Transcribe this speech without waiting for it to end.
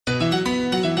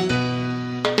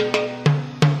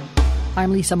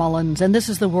I'm Lisa Mullins, and this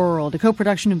is The World, a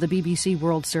co-production of the BBC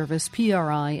World Service,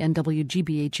 PRI, and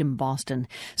WGBH in Boston.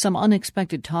 Some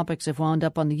unexpected topics have wound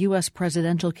up on the U.S.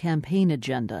 presidential campaign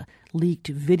agenda. Leaked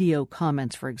video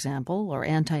comments, for example, or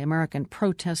anti-American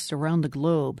protests around the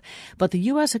globe. But the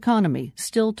U.S. economy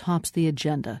still tops the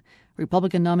agenda.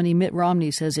 Republican nominee Mitt Romney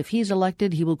says if he's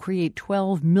elected, he will create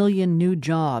 12 million new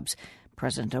jobs.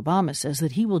 President Obama says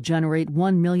that he will generate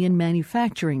 1 million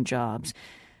manufacturing jobs.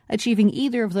 Achieving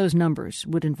either of those numbers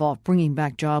would involve bringing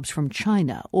back jobs from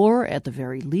China or, at the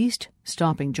very least,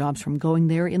 stopping jobs from going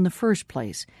there in the first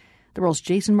place. The World's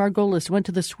Jason Margolis went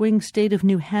to the swing state of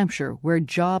New Hampshire, where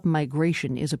job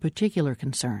migration is a particular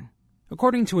concern.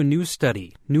 According to a new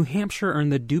study, New Hampshire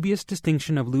earned the dubious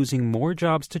distinction of losing more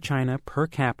jobs to China per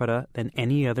capita than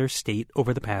any other state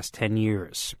over the past 10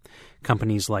 years.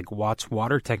 Companies like Watts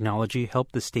Water Technology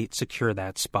helped the state secure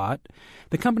that spot.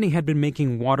 The company had been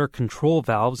making water control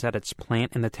valves at its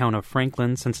plant in the town of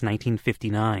Franklin since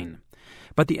 1959.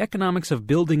 But the economics of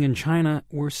building in China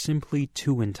were simply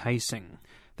too enticing.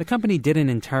 The company didn't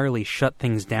entirely shut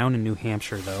things down in New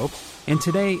Hampshire, though, and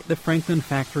today the Franklin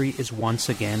factory is once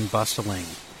again bustling.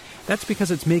 That's because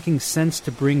it's making sense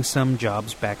to bring some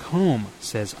jobs back home,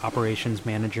 says operations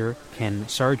manager Ken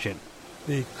Sargent.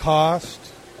 The cost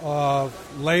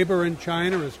of labor in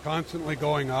China is constantly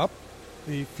going up.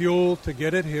 The fuel to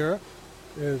get it here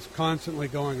is constantly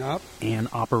going up. And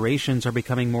operations are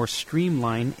becoming more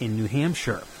streamlined in New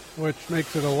Hampshire, which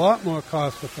makes it a lot more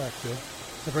cost-effective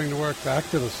to bring the work back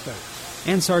to the States.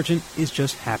 And Sargent is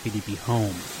just happy to be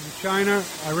home. In China,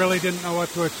 I really didn't know what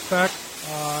to expect.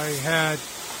 I had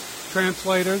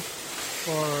translators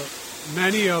for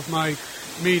many of my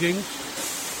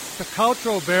meetings. The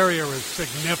cultural barrier is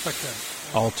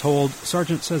significant. All told,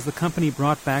 Sargent says the company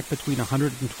brought back between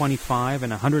 125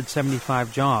 and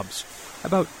 175 jobs,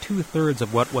 about two-thirds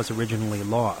of what was originally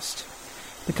lost.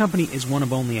 The company is one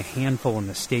of only a handful in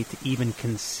the state to even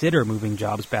consider moving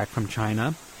jobs back from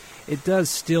China. It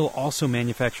does still also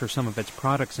manufacture some of its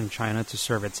products in China to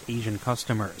serve its Asian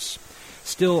customers.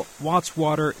 Still, Watts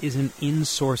Water is an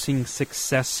insourcing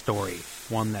success story,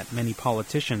 one that many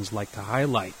politicians like to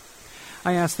highlight.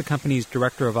 I asked the company's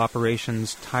Director of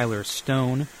Operations, Tyler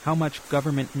Stone, how much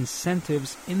government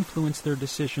incentives influence their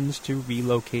decisions to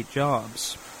relocate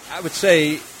jobs. I would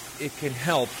say it can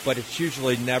help, but it's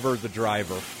usually never the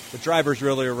driver. The driver's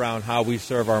really around how we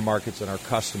serve our markets and our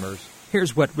customers.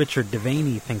 Here's what Richard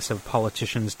Devaney thinks of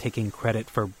politicians taking credit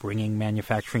for bringing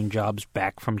manufacturing jobs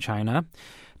back from China.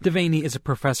 Devaney is a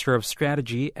professor of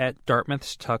strategy at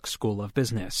Dartmouth's Tuck School of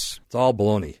Business. It's all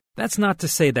baloney. That's not to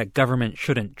say that government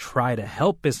shouldn't try to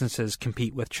help businesses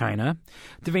compete with China.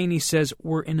 Devaney says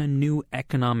we're in a new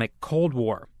economic Cold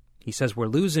War. He says we're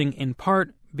losing in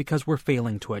part because we're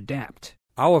failing to adapt.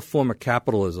 Our form of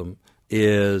capitalism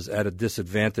is at a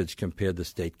disadvantage compared to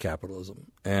state capitalism.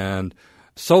 And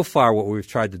so far what we've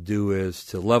tried to do is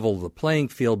to level the playing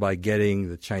field by getting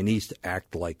the Chinese to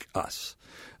act like us.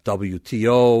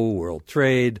 WTO, World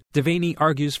Trade. Devaney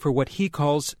argues for what he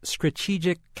calls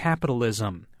strategic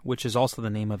capitalism, which is also the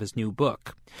name of his new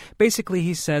book. Basically,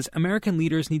 he says American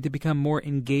leaders need to become more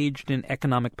engaged in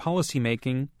economic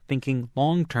policymaking, thinking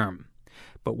long-term.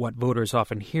 But what voters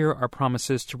often hear are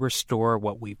promises to restore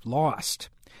what we've lost.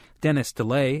 Dennis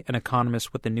DeLay, an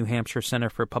economist with the New Hampshire Center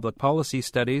for Public Policy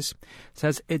Studies,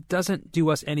 says it doesn't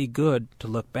do us any good to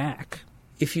look back.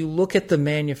 If you look at the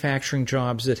manufacturing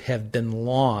jobs that have been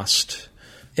lost,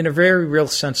 in a very real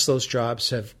sense, those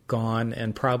jobs have gone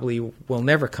and probably will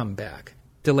never come back.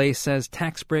 DeLay says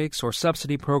tax breaks or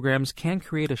subsidy programs can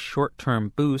create a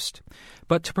short-term boost,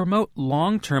 but to promote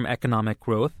long-term economic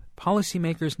growth,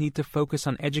 policymakers need to focus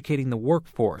on educating the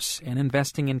workforce and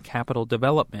investing in capital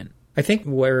development. I think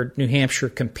where New Hampshire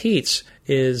competes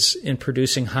is in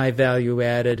producing high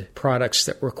value-added products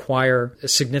that require a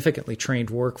significantly trained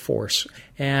workforce.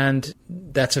 And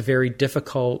that's a very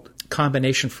difficult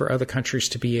combination for other countries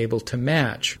to be able to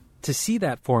match. To see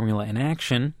that formula in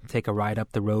action, take a ride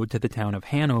up the road to the town of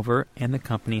Hanover and the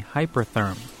company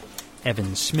Hypertherm.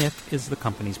 Evan Smith is the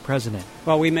company's president.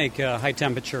 Well, we make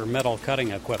high-temperature metal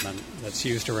cutting equipment that's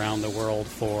used around the world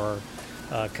for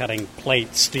cutting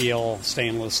plate, steel,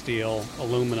 stainless steel,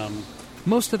 aluminum.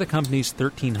 Most of the company's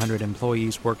 1,300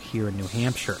 employees work here in New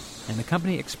Hampshire, and the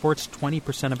company exports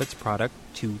 20% of its product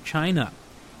to China.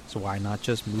 So why not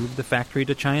just move the factory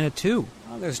to China, too?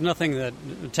 Well, there's nothing that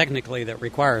technically that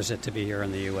requires it to be here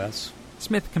in the U.S.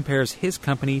 Smith compares his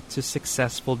company to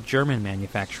successful German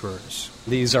manufacturers.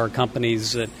 These are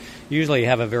companies that usually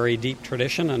have a very deep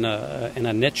tradition in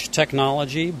a niche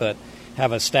technology, but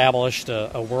have established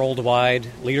a worldwide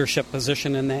leadership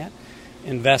position in that.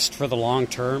 invest for the long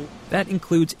term. That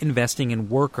includes investing in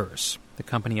workers. The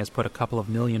company has put a couple of $1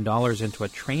 million into a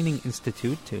training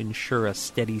institute to ensure a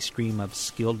steady stream of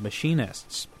skilled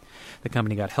machinists. The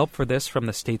company got help for this from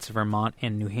the states of Vermont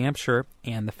and New Hampshire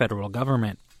and the federal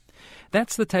government.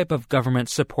 That's the type of government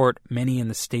support many in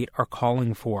the state are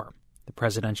calling for. The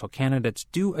presidential candidates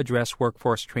do address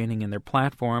workforce training in their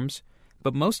platforms,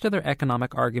 but most of their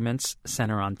economic arguments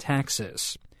center on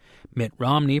taxes. Mitt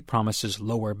Romney promises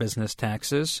lower business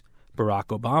taxes. Barack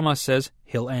Obama says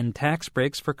he'll end tax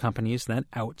breaks for companies that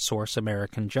outsource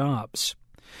American jobs.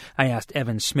 I asked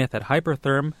Evan Smith at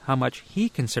Hypertherm how much he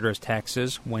considers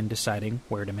taxes when deciding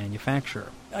where to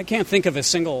manufacture. I can't think of a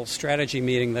single strategy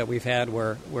meeting that we've had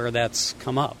where that's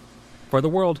come up. For The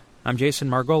World, I'm Jason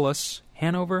Margolis,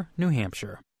 Hanover, New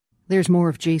Hampshire. There's more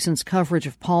of Jason's coverage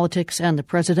of politics and the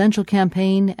presidential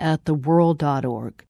campaign at theworld.org.